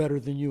people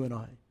better than you and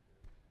I.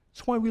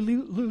 That's why we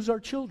lose our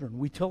children.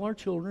 We tell our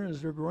children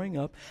as they're growing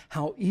up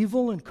how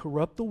evil and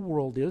corrupt the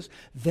world is.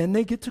 Then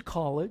they get to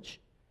college,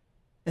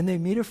 and they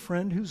meet a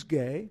friend who's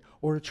gay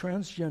or a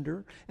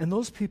transgender, and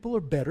those people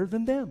are better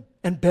than them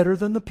and better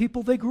than the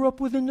people they grew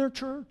up with in their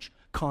church.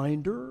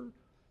 Kinder,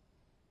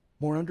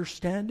 more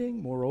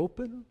understanding, more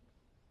open.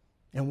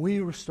 And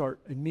we start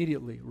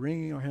immediately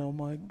wringing our hands. Oh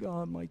my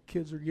God, my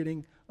kids are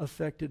getting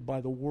affected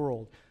by the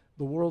world.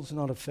 The world's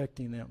not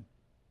affecting them.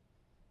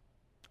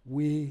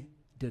 We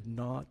did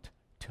not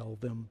tell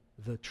them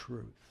the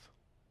truth.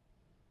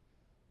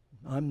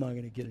 I'm not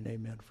going to get an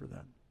amen for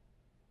that.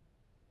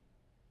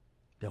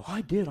 No,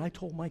 I did. I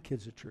told my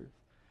kids the truth.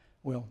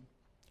 Well,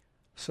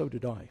 so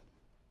did I.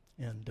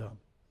 And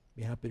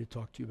be happy to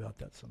talk to you about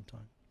that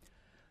sometime.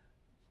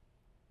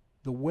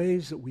 The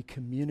ways that we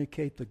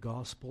communicate the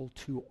gospel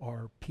to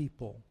our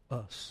people,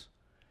 us,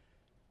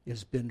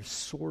 has been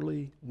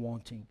sorely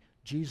wanting.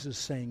 Jesus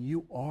saying,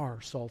 you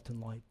are salt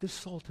and light. This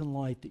salt and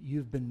light that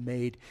you've been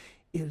made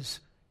is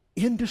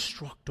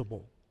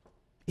indestructible.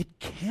 It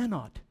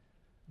cannot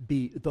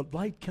be, the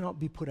light cannot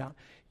be put out.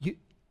 It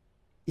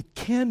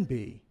can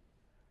be,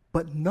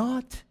 but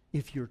not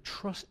if you're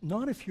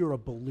not if you're a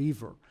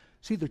believer.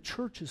 See, the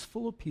church is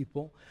full of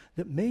people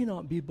that may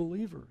not be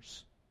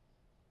believers.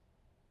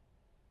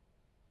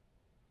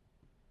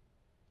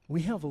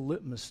 We have a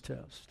litmus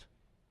test.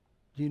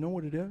 Do you know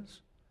what it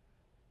is?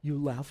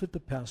 You laugh at the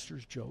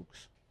pastor's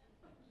jokes.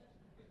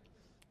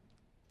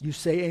 You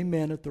say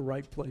amen at the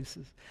right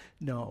places.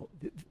 No,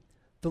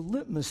 the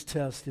litmus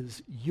test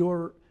is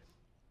your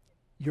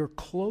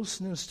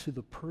closeness to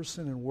the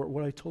person and work,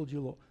 what I told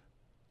you,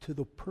 to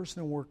the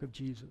person and work of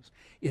Jesus.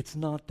 It's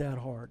not that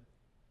hard.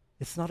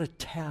 It's not a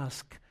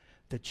task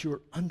that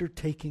you're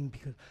undertaking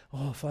because,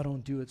 if I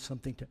don't do it,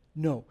 something to...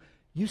 No,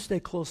 you stay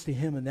close to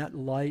him and that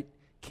light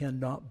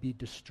cannot be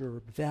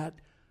disturbed. That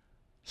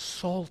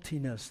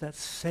saltiness, that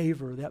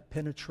savor, that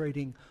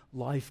penetrating,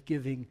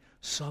 life-giving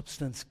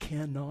substance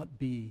cannot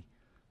be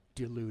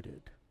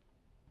diluted.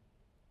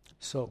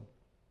 So,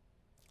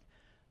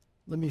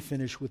 let me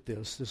finish with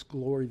this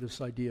glory,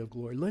 this idea of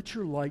glory. Let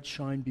your light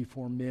shine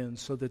before men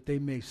so that they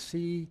may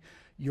see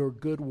your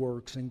good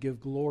works and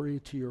give glory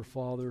to your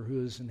Father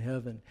who is in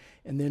heaven.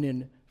 And then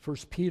in 1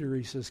 Peter,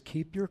 he says,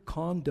 keep your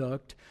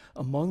conduct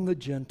among the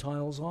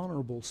Gentiles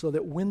honorable, so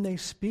that when they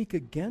speak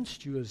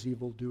against you as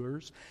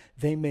evildoers,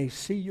 they may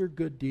see your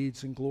good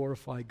deeds and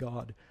glorify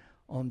God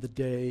on the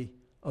day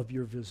of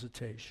your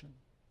visitation.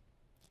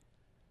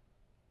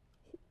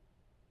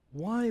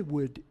 Why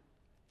would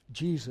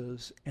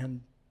Jesus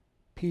and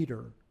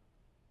Peter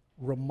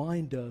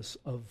remind us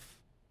of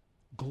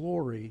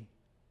glory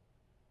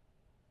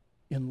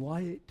in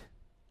light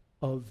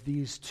of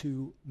these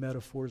two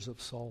metaphors of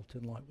salt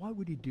and light? Why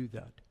would he do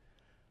that?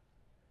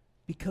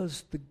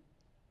 Because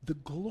the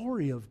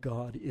glory of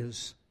God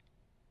is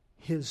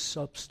his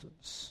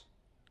substance.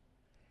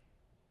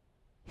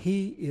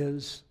 He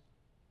is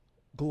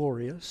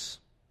glorious,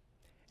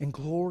 and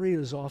glory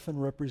is often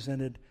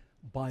represented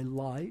by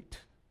light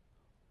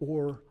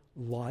or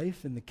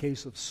life. In the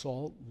case of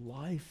salt,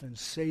 life and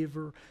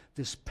savor,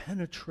 this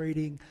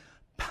penetrating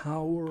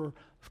power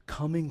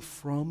coming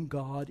from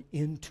God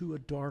into a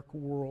dark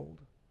world.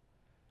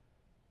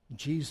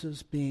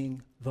 Jesus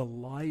being the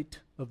light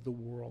of the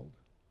world.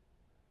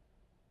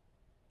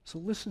 So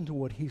listen to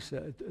what he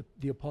said,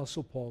 the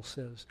Apostle Paul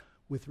says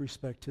with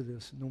respect to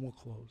this, and then we'll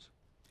close.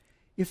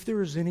 If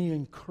there is any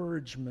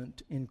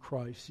encouragement in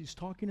Christ, he's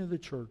talking to the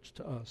church,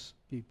 to us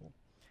people,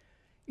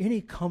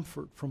 any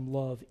comfort from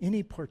love,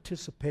 any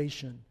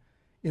participation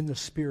in the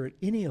Spirit,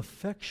 any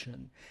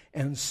affection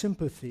and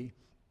sympathy,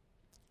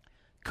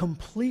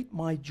 complete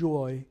my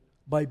joy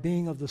by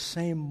being of the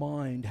same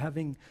mind,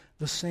 having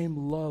the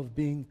same love,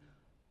 being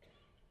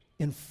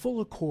in full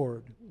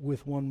accord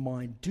with one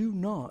mind. Do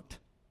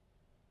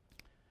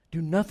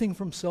nothing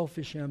from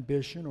selfish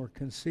ambition or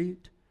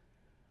conceit,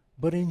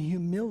 but in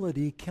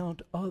humility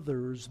count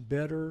others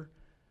better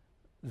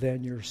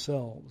than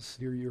yourselves.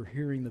 Here you're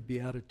hearing the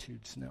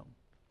Beatitudes now.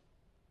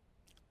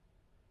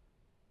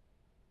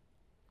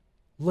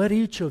 Let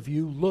each of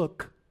you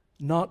look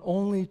not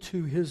only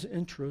to his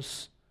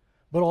interests,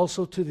 but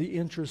also to the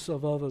interests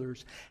of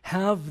others.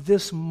 Have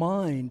this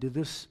mind,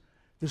 this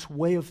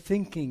way of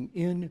thinking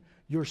in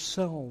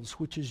yourselves,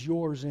 which is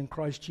yours in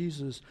Christ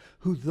Jesus,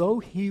 who though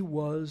he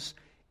was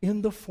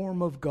in the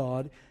form of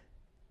God,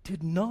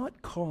 did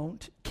not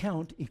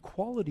count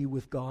equality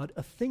with God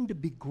a thing to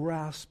be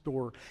grasped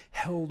or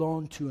held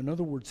on to. In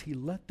other words, he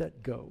let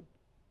that go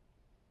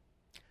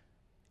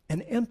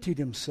and emptied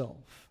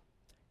himself.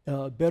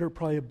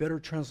 Probably a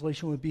better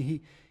translation would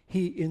be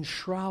he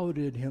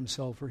enshrouded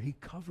himself, or he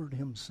covered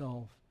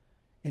himself,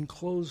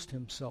 enclosed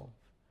himself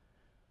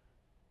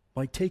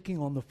by taking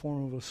on the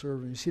form of a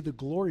servant. You see, the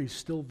glory is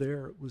still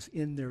there. It was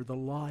in there. The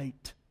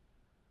light,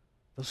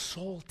 the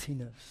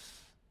saltiness,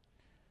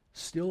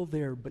 still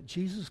there. But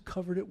Jesus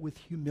covered it with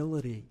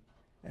humility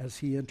as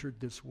he entered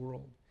this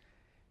world.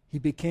 He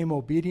became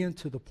obedient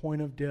to the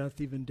point of death,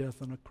 even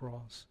death on a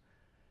cross.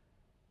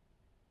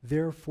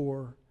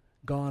 Therefore,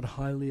 God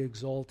highly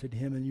exalted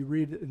him. And you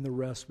read it in the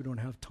rest, we don't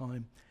have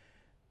time,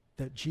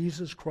 that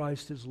Jesus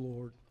Christ is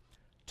Lord,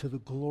 to the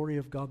glory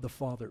of God the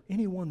Father.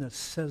 Anyone that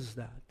says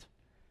that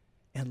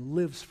and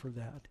lives for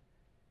that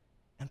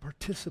and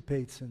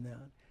participates in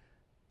that,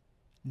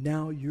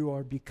 now you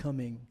are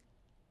becoming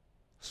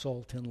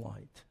salt and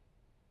light.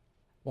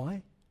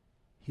 Why?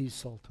 He's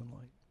salt and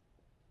light.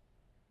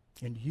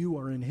 And you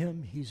are in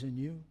him, he's in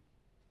you.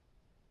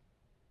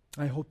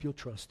 I hope you'll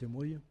trust him,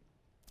 will you?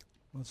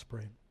 Let's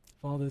pray.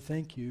 Father,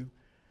 thank you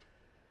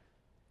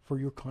for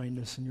your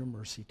kindness and your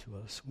mercy to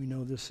us. We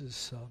know this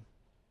is,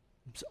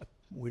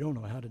 we don't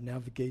know how to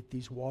navigate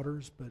these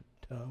waters, but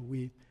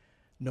we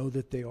know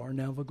that they are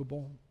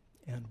navigable,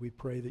 and we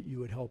pray that you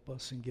would help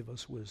us and give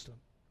us wisdom.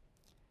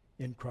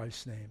 In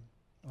Christ's name,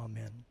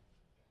 amen.